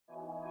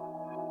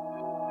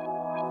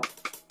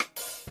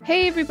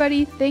Hey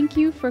everybody, thank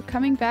you for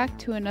coming back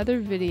to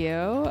another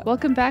video.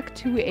 Welcome back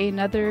to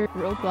another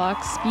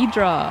Roblox speed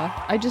draw.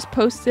 I just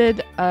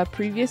posted a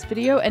previous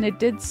video and it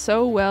did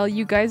so well.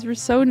 You guys were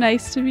so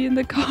nice to me in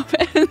the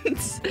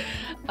comments.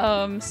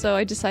 So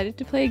I decided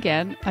to play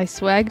again. I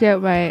swagged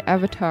out my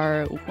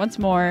avatar once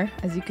more.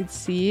 As you can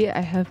see,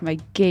 I have my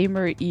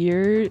gamer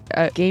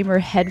gamer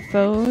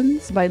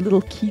headphones, my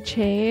little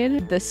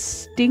keychain, the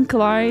stink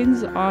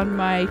lines on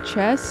my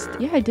chest.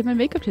 Yeah, I did my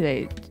makeup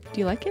today. Do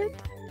you like it?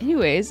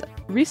 Anyways,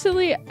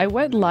 recently I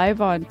went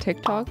live on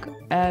TikTok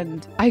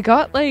and I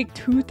got like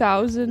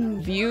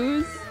 2,000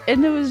 views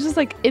and it was just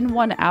like in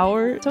 1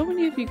 hour. So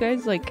many of you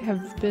guys like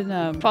have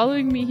been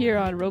following me here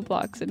on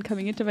Roblox and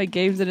coming into my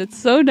games and it's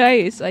so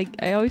nice. Like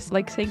I always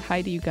like saying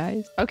hi to you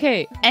guys.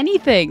 Okay,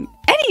 anything?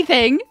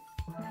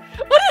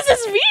 What does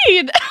this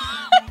mean?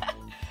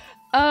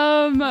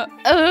 What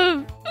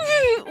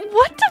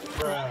the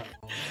fuck?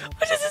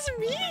 What does this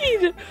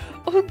mean?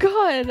 Oh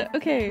god,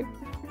 okay.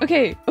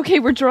 Okay,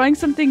 we're drawing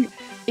something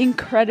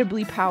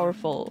incredibly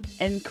powerful,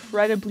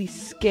 incredibly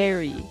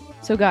scary.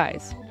 So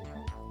guys,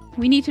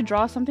 we need to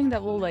draw something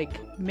that will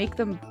like make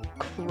them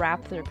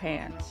crap their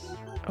pants.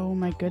 Oh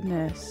my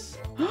goodness.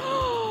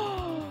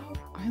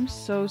 I'm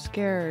so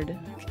scared.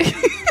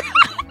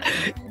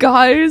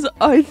 Guys,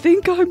 I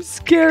think I'm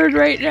scared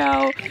right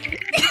now.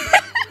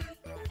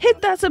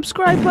 Hit that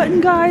subscribe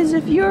button, guys,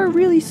 if you're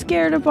really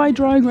scared of my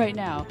drawing right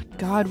now.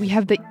 God, we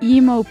have the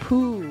emo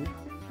poo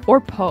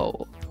or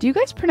po. Do you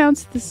guys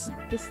pronounce this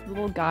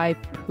little guy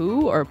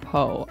poo or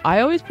po? I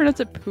always pronounce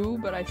it poo,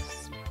 but I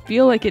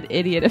feel like an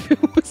idiot if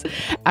it was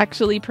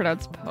actually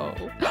pronounced po.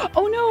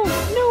 Oh no,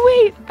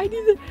 wait! I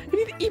need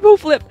the emo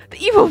flip.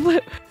 The emo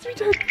flip. It's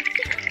returned.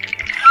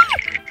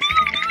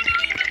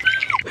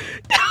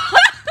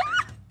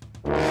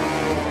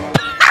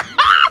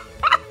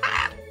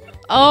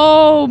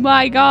 Oh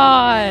my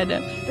god!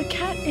 The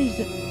cat is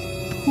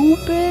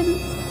pooping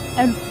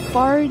and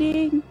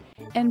farting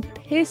and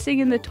pissing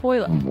in the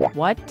toilet.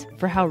 What?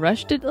 For how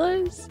rushed it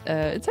was?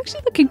 It's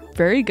actually looking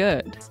very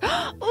good.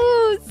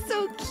 Oh,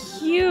 so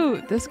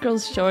cute. This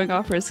girl's showing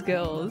off her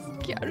skills.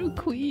 Miharu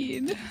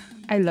queen.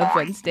 I love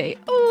Wednesday.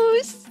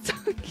 Oh, so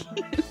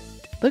cute.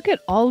 Look at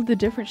all the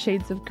different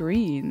shades of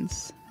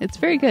greens. It's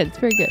very good. It's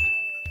very good.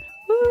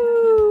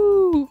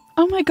 Woo!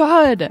 Oh my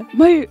god.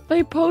 My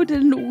po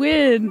didn't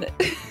win.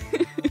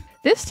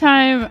 This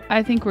time,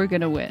 I think we're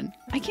gonna win.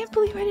 I can't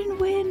believe I didn't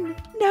win.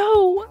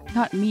 No!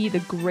 Not me, the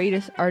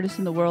greatest artist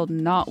in the world,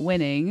 not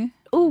winning.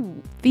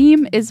 Ooh,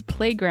 theme is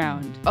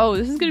playground. Oh,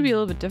 this is gonna be a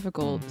little bit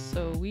difficult.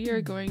 So we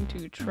are going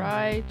to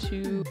try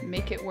to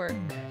make it work.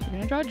 We're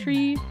gonna draw a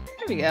tree.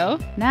 There we go.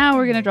 Now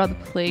we're gonna draw the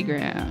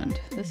playground.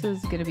 This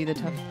is gonna be the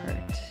tough part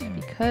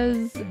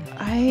because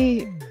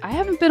I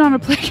haven't been on a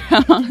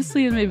playground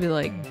honestly in maybe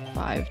like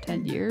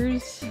 5-10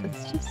 years.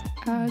 Let's just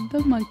add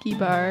the monkey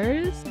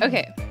bars.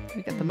 Okay.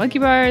 We got the monkey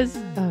bars.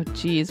 Oh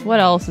geez, what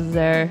else is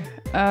there?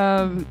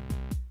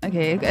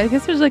 Okay, I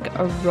guess there's like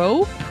a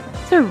rope.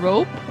 Is there a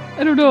rope?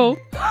 I don't know.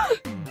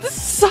 This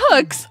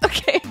sucks.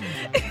 Okay.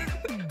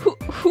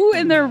 Who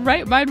in their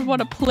right mind would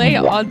want to play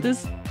on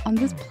this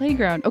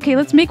playground? Okay,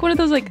 let's make one of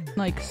those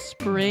like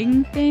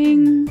spring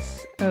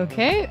things.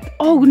 Okay.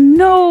 Oh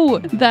no!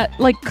 That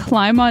like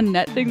climb on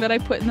net thing that I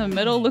put in the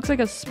middle looks like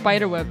a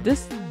spider web.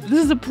 This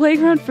is a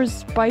playground for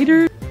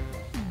spiders.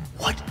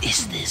 What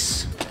is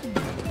this?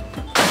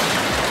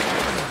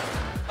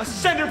 A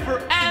center for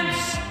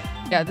ants!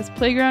 Yeah, this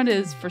playground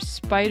is for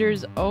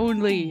spiders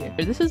only.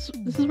 This is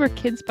where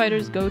kid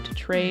spiders go to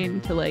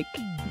train to like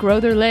grow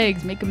their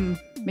legs, make them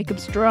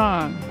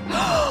strong.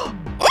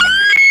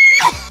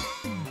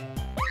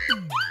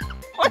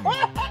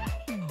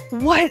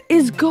 What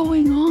is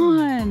going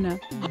on?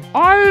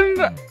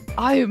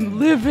 I am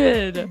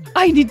livid.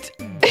 I need to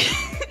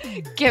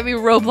get me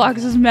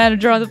Roblox's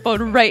manager on the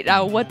phone right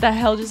now. What the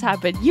hell just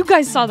happened? You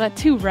guys saw that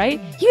too,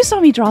 right? You saw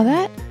me draw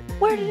that.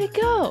 Where did it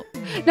go?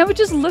 Now it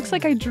just looks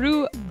like I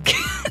drew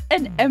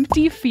an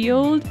empty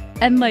field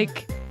and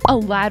like a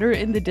ladder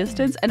in the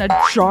distance and a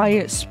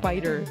giant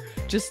spider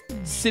just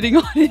sitting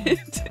on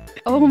it.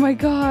 Oh my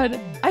god,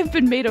 I've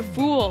been made a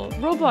fool.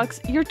 Roblox,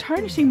 you're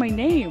tarnishing my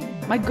name.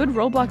 My good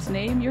Roblox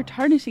name, you're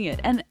tarnishing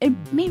it. And it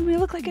made me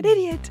look like an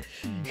idiot.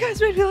 You guys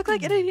made me look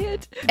like an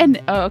idiot.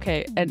 And,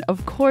 okay, and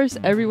of course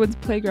everyone's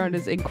playground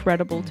is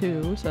incredible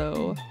too,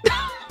 so...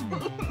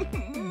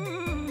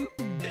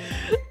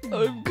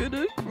 I'm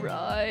gonna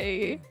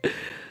cry.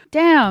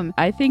 Damn,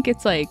 I think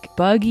it's like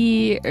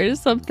buggy or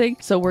something.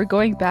 So we're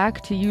going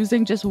back to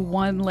using just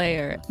one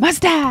layer.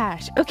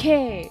 Mustache!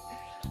 Okay,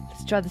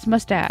 let's draw this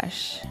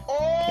mustache.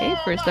 Okay,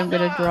 first I'm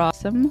gonna draw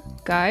some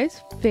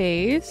guy's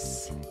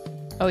face.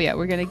 Oh yeah,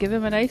 we're gonna give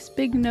him a nice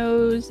big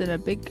nose and a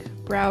big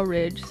brow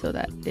ridge so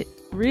that it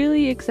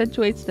really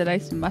accentuates the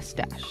nice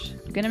mustache.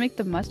 I'm gonna make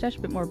the mustache a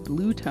bit more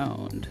blue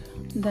toned.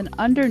 And then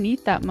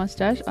underneath that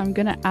mustache, I'm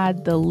gonna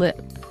add the lip.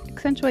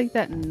 Accentuate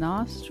that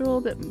nostril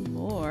a bit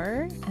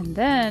more. And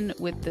then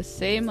with the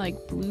same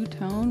like blue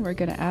tone, we're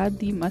gonna add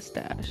the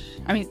mustache.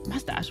 I mean,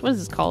 mustache, what is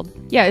this called?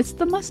 Yeah, it's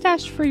the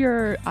mustache for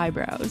your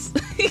eyebrows.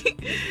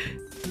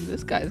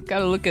 This guy's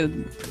gotta look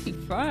pretty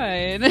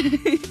fine.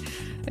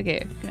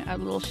 Okay, gonna add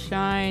a little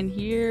shine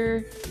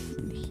here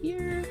and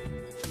here.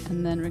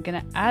 And then we're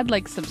gonna add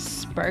like some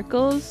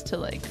sparkles to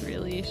like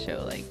really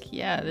show like,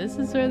 yeah, this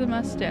is where the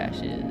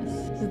mustache is.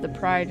 This is the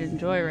pride and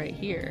joy right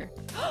here.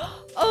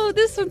 Oh,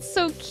 this one's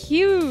so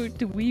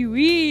cute. Wee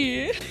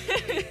wee.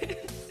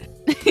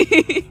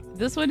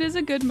 This one is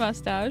a good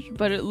mustache,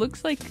 but it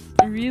looks like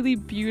really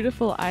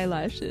beautiful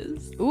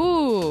eyelashes.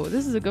 Ooh,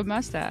 this is a good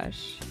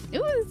mustache.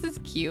 Ooh, this is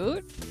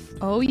cute.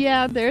 Oh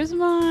yeah, there's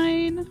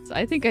mine. So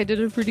I think I did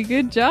a pretty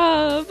good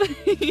job.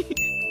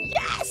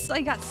 Yes,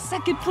 I got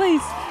second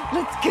place.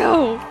 Let's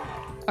go.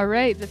 All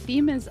right, the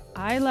theme is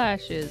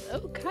eyelashes.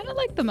 Oh, kind of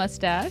like the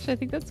mustache. I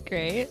think that's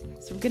great.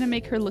 So we're gonna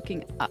make her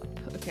looking up,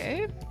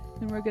 okay?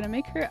 And we're gonna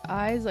make her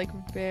eyes like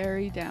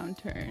very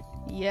downturned.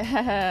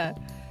 Yeah.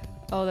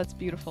 Oh, that's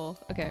beautiful.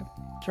 Okay,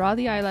 draw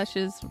the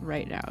eyelashes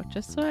right now,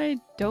 just so I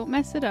don't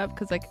mess it up,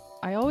 because like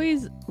I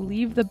always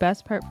leave the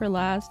best part for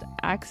last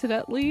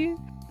accidentally.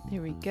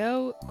 There we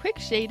go. Quick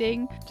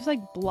shading, just like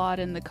blot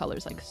in the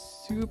colors like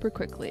super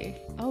quickly.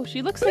 Oh,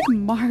 she looks like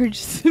Marge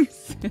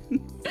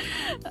Simpson.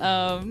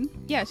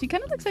 Yeah, she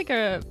kind of looks like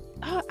a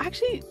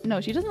actually no,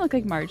 she doesn't look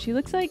like Marge. She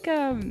looks like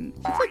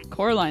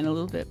Coraline a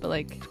little bit, but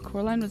like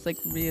Coraline was like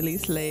really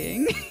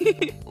slaying.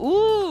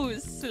 Ooh,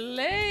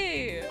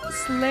 slay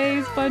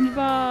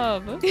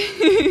SpongeBob.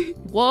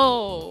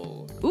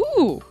 Whoa.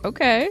 Ooh,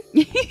 okay.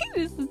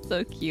 This is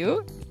so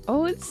cute.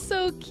 Oh, it's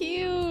so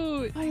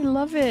cute. I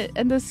love it.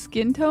 And the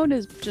skin tone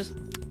is just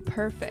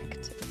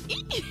perfect.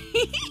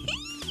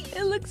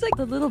 It looks like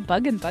the little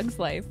bug in Bug's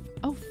Life.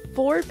 Oh,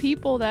 4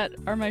 people that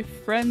are my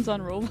friends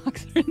on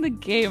Roblox are in the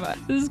game.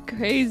 This is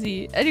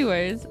crazy.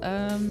 Anyways,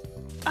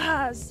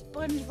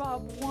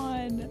 SpongeBob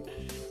won.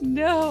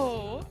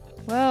 No.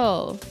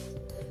 Well,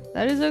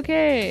 that is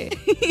okay.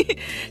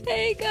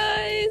 Hey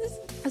guys.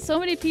 So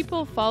many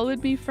people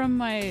followed me from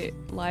my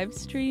live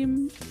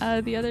stream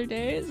the other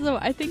day, so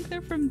I think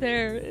they're from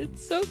there.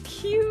 It's so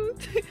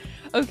cute.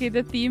 Okay,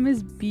 the theme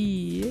is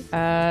bee.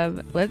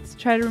 Let's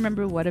try to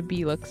remember what a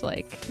bee looks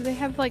like. Do they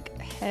have like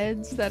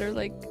heads that are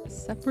like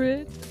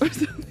separate or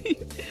something?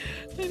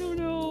 I don't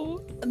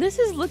know. This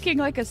is looking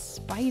like a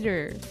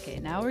spider. Okay,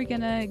 now we're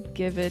gonna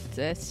give it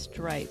a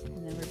stripe,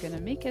 and then we're gonna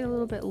make it a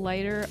little bit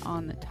lighter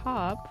on the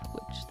top,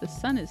 which the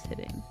sun is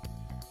hitting.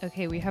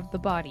 Okay, we have the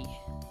body.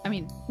 I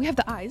mean, we have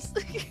the eyes.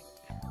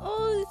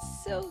 Oh,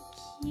 it's so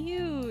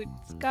cute.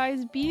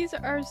 Guys, bees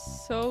are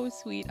so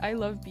sweet. I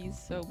love bees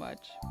so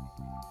much.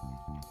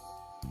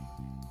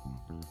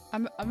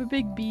 I'm a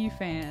big bee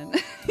fan.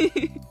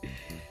 Okay,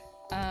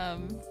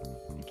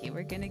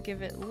 we're gonna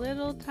give it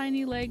little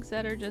tiny legs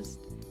that are just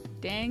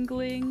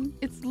dangling.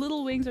 Its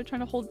little wings are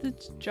trying to hold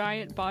its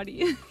giant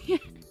body.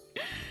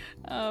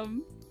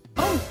 Oh,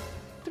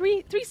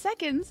 3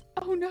 seconds.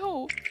 Oh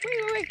no.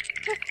 Wait.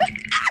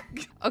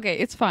 Okay,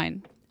 it's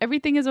fine.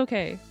 Everything is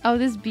okay. Oh,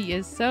 this bee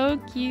is so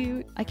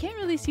cute. I can't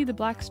really see the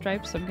black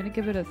stripes, so I'm gonna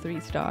give it a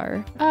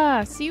 3-star.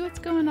 See what's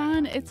going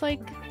on? It's like,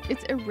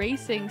 it's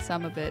erasing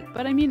some of it,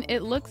 but I mean,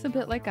 it looks a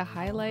bit like a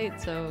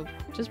highlight, so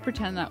just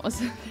pretend that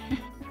wasn't there.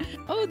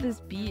 Oh,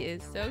 this bee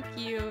is so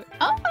cute.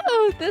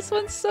 Oh, this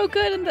one's so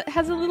good, and it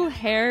has a little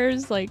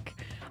hairs like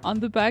on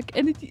the back,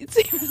 and it's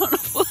even on the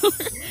floor,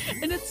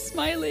 and it's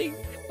smiling.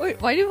 Wait,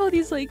 why do all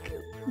these like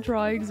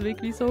drawings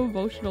make me so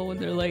emotional when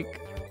they're like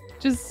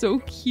just so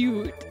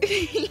cute?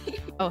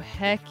 Oh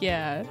heck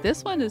yeah,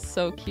 this one is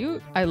so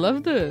cute. I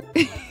love the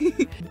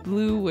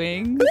blue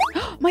wings.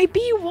 My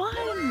bee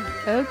won.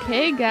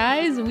 Okay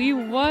guys, we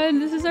won.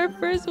 This is our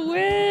first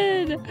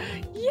win.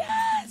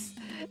 Yes,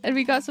 and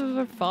we got some of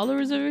our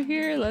followers over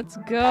here. Let's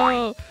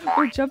go.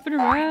 We're jumping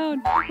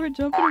around. We're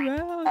jumping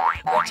around.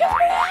 We're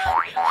jumping around.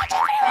 We're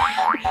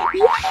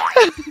jumping around.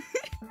 Yeah.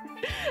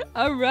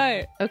 All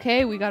right.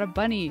 Okay, we got a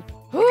bunny.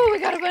 Ooh, we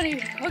got a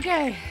bunny.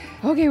 Okay,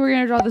 we're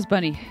gonna draw this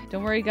bunny.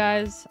 Don't worry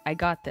guys, I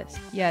got this.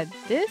 Yeah,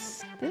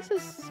 this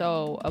is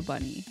so a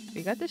bunny.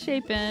 We got the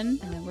shape in,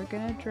 and then we're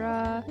gonna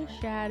draw the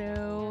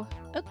shadow.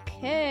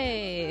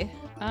 Okay.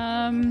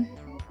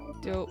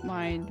 Don't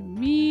mind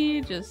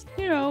me, just,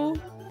 you know,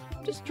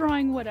 just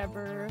drawing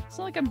whatever. It's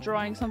not like I'm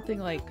drawing something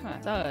like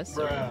us.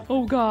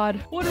 Oh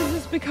god, what is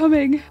this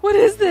becoming? What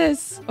is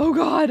this? Oh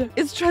god,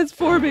 it's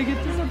transforming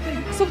into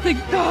something.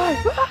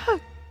 Ah!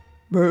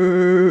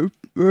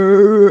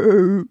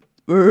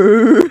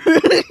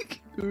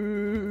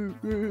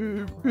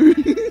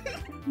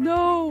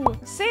 No!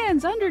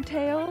 Sans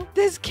Undertale?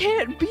 This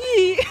can't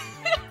be!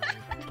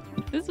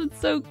 This one's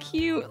so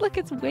cute. Look,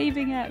 it's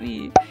waving at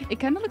me. It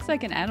kind of looks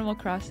like an Animal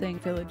Crossing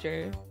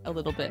villager a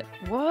little bit.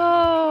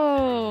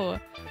 Whoa!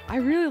 I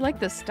really like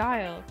the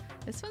style.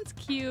 This one's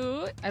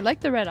cute. I like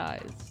the red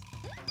eyes.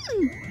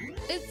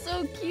 It's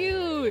so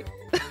cute.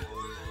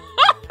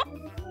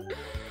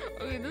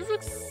 Okay, this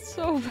looks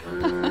so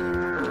bad.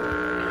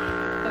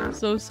 I'm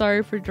so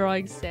sorry for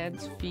drawing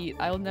Sans feet.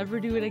 I'll never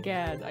do it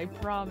again. I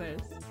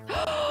promise.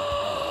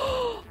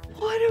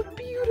 What a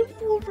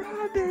beautiful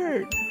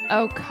rabbit.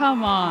 Oh,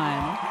 come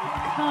on.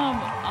 Come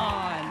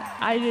on.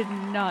 I did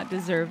not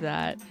deserve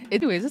that.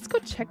 Anyways, let's go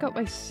check out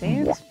my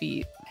sans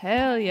feet.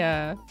 Hell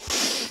yeah.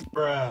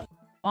 Bruh.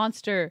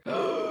 Monster.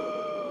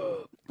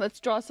 Let's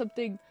draw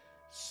something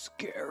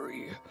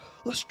scary.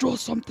 Let's draw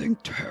something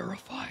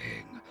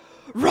terrifying.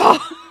 Rah!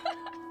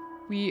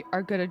 We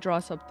are gonna draw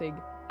something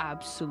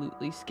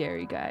absolutely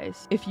scary,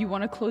 guys. If you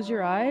want to close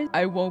your eyes,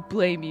 I won't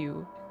blame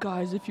you.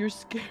 Guys, if you're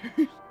scared,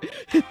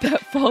 hit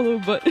that follow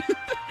button.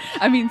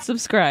 I mean,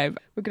 subscribe.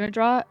 We're gonna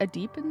draw a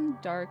deep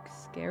and dark,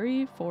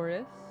 scary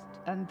forest.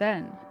 And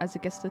then, as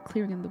it gets to the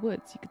clearing in the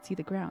woods, you can see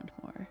the ground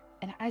more.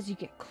 And as you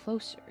get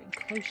closer and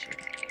closer,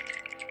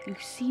 you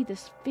see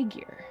this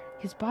figure.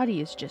 His body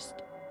is just,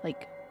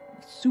 like,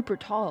 super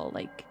tall,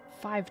 like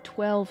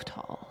 5'12"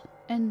 tall.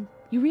 And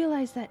you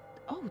realize that,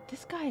 oh,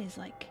 this guy is,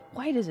 like,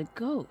 white as a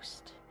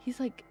ghost.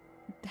 He's, like,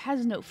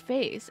 has no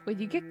face. When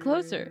you get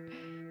closer,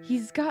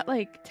 he's got,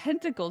 like,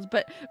 tentacles,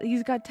 but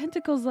he's got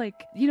tentacles,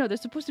 like, you know, they're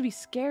supposed to be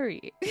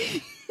scary.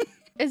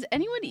 Is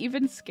anyone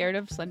even scared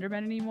of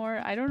Slenderman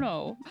anymore? I don't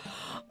know.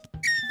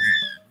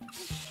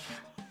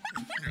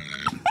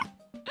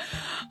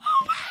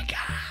 Oh my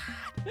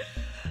god!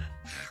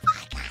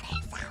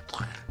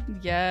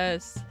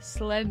 Yes,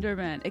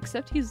 Slenderman.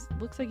 Except he's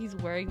looks like he's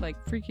wearing like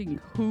freaking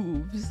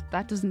hooves.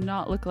 That does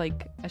not look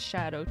like a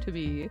shadow to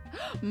me.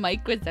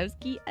 Mike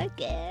Wazowski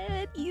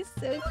again. He's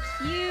so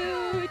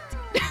cute.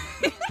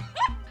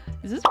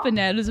 Is this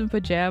bananas in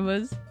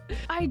pajamas?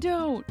 I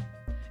don't.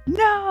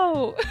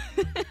 No.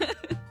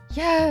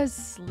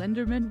 Yes,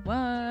 Slenderman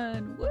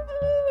won.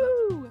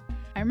 Woo!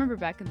 I remember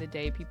back in the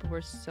day, people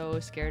were so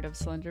scared of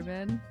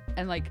Slenderman,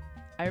 and like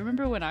I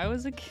remember when I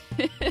was a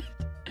kid.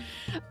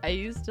 I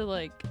used to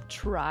like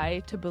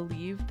try to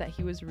believe that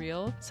he was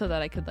real so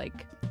that I could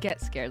like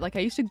get scared. Like I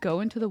used to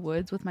go into the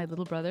woods with my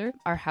little brother.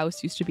 Our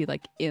house used to be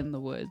like in the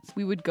woods.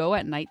 We would go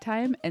at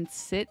nighttime and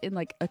sit in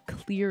like a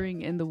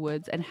clearing in the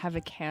woods and have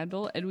a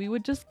candle, and we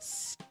would just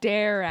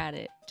stare at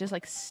it. Just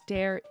like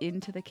stare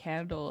into the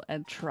candle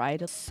and try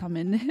to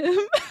summon him.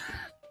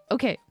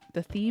 Okay.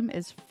 The theme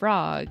is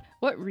frog.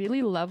 What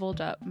really leveled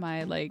up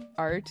my like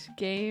art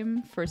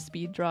game for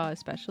speed draw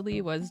especially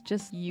was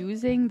just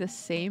using the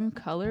same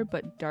color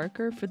but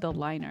darker for the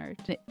line art.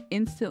 And it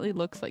instantly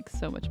looks like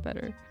so much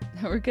better.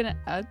 Now we're gonna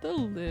add the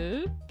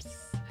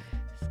lips.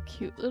 These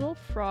cute little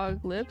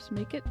frog lips.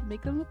 Make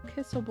them look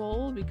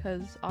kissable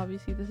because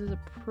obviously this is a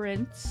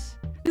prince.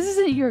 This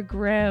isn't your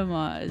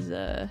grandma's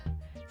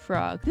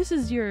frog. This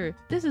is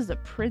a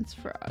prince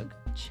frog.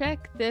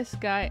 Check this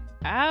guy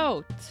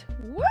out.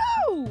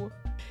 Woo!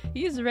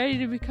 He's ready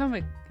to become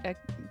a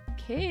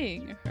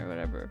king or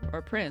whatever,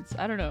 or prince.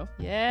 I don't know.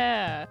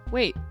 Yeah.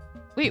 Wait,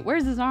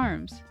 where's his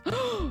arms?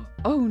 Oh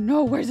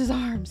no, where's his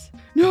arms?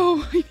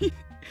 No.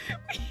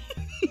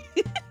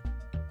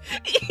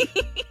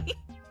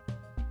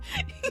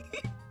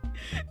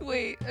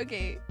 Wait,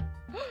 okay.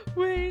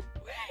 Wait.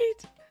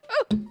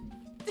 Oh.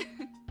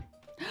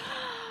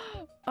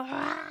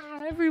 Ah,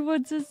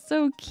 everyone's just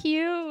so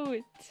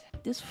cute.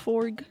 This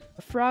frog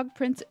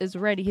prince is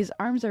ready. His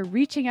arms are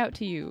reaching out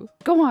to you.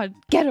 Go on,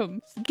 get him.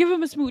 Give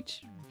him a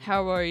smooch.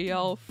 How are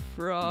y'all,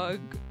 frog?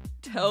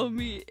 Tell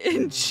me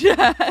in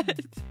chat.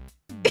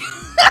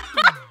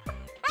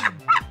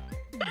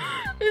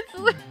 It's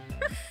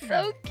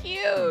so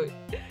cute.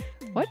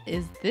 What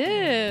is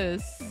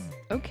this?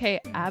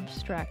 Okay,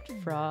 abstract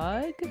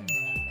frog.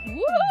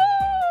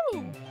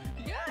 Woo!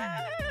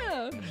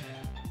 Yeah!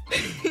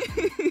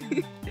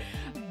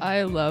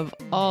 I love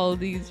all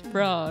these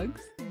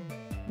frogs.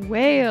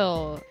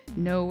 Whale.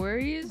 No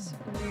worries.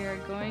 We are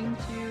going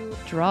to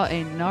draw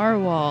a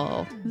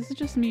narwhal. This is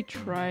just me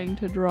trying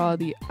to draw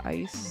the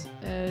ice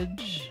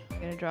edge. I'm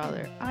gonna draw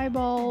their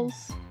eyeballs.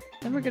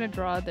 Then we're gonna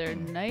draw their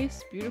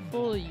nice,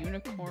 beautiful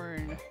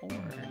unicorn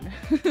horn.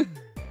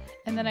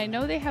 And then I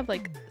know they have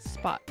like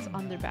spots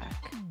on their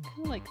back. Kind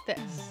of like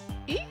this.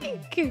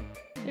 Eek!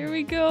 There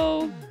we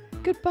go.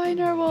 Goodbye,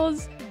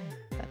 narwhals.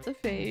 That's a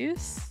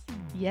face.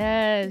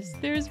 Yes,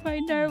 there's my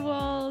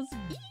narwhals.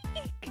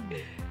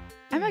 Eek!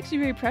 I'm actually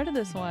very proud of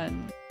this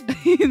one.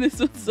 This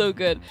one's so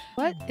good.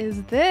 What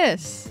is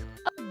this?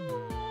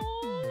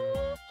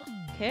 Oh.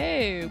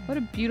 Okay, what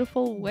a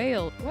beautiful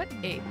whale. What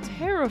a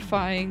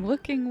terrifying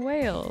looking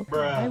whale.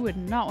 Bruh. I would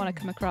not want to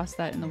come across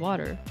that in the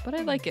water, but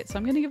I like it, so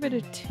I'm gonna give it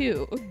a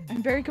 2.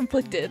 I'm very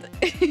conflicted.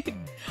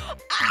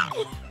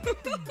 Ow!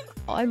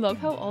 I love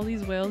how all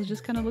these whales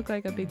just kind of look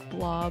like a big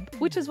blob,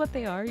 which is what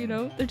they are, you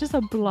know? They're just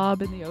a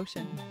blob in the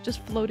ocean,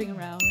 just floating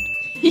around.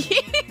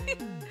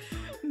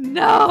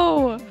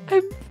 No!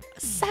 I'm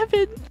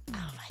 7th!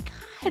 Oh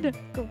my god!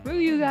 Screw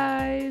you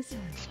guys!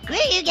 Screw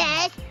you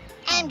guys!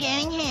 I'm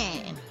going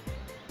home.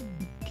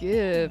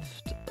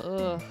 Gift.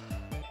 Ugh.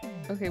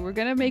 Okay, we're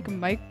gonna make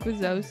Mike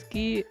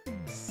Wazowski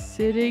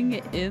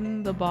sitting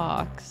in the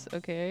box,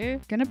 okay?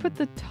 Gonna put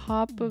the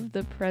top of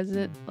the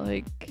present,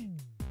 like,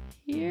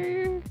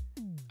 here.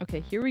 Okay,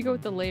 here we go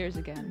with the layers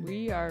again.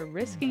 We are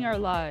risking our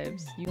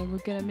lives. Then we're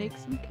gonna make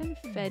some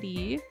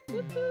confetti.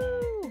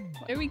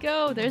 Woohoo! There we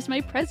go. There's my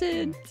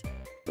present.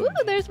 Ooh,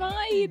 there's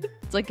mine.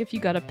 It's like if you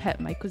got a pet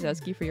Mike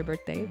Wazowski for your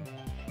birthday.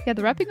 Yeah,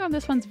 the wrapping on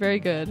this one's very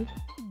good.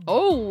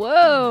 Oh,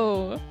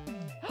 whoa.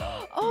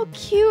 Oh,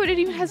 cute. It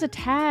even has a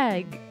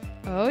tag.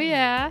 Oh,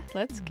 yeah.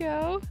 Let's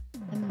go.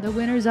 And the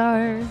winners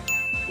are...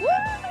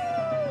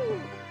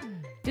 Woo!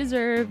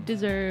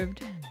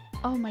 Deserved.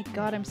 Oh my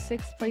god, I'm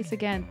 6th place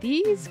again.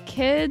 These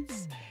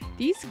kids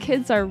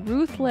are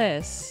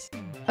ruthless.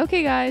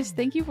 Okay guys,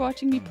 thank you for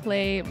watching me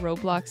play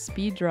Roblox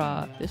Speed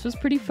Draw. This was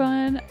pretty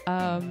fun.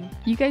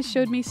 You guys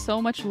showed me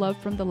so much love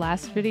from the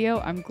last video.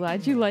 I'm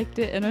glad you liked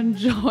it and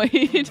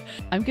enjoyed.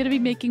 I'm gonna be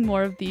making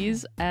more of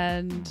these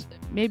and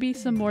maybe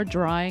some more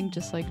drawing,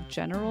 just like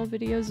general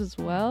videos as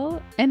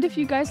well. And if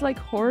you guys like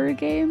horror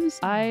games,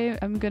 I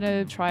am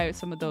gonna try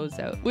some of those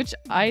out, which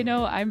I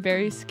know I'm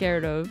very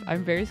scared of.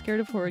 I'm very scared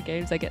of horror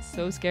games. I get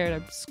so scared,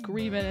 I'm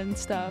screaming and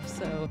stuff,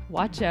 so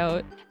watch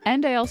out.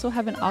 And I also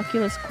have an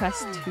Oculus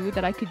Quest 2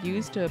 that I could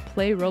use to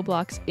play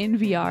Roblox in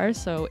VR,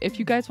 so if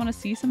you guys want to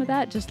see some of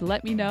that, just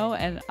let me know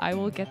and I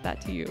will get that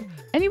to you.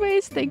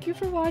 Anyways, thank you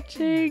for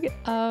watching.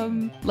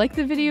 Like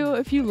the video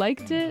if you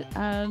liked it,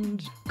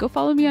 and go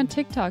follow me on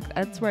TikTok.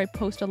 That's where I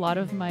post a lot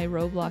of my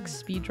Roblox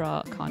speed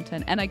draw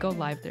content, and I go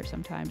live there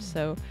sometimes,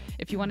 so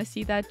if you want to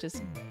see that,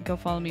 just go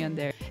follow me on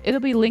there.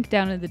 It'll be linked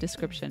down in the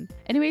description.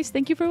 Anyways,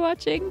 thank you for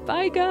watching.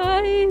 Bye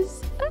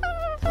guys.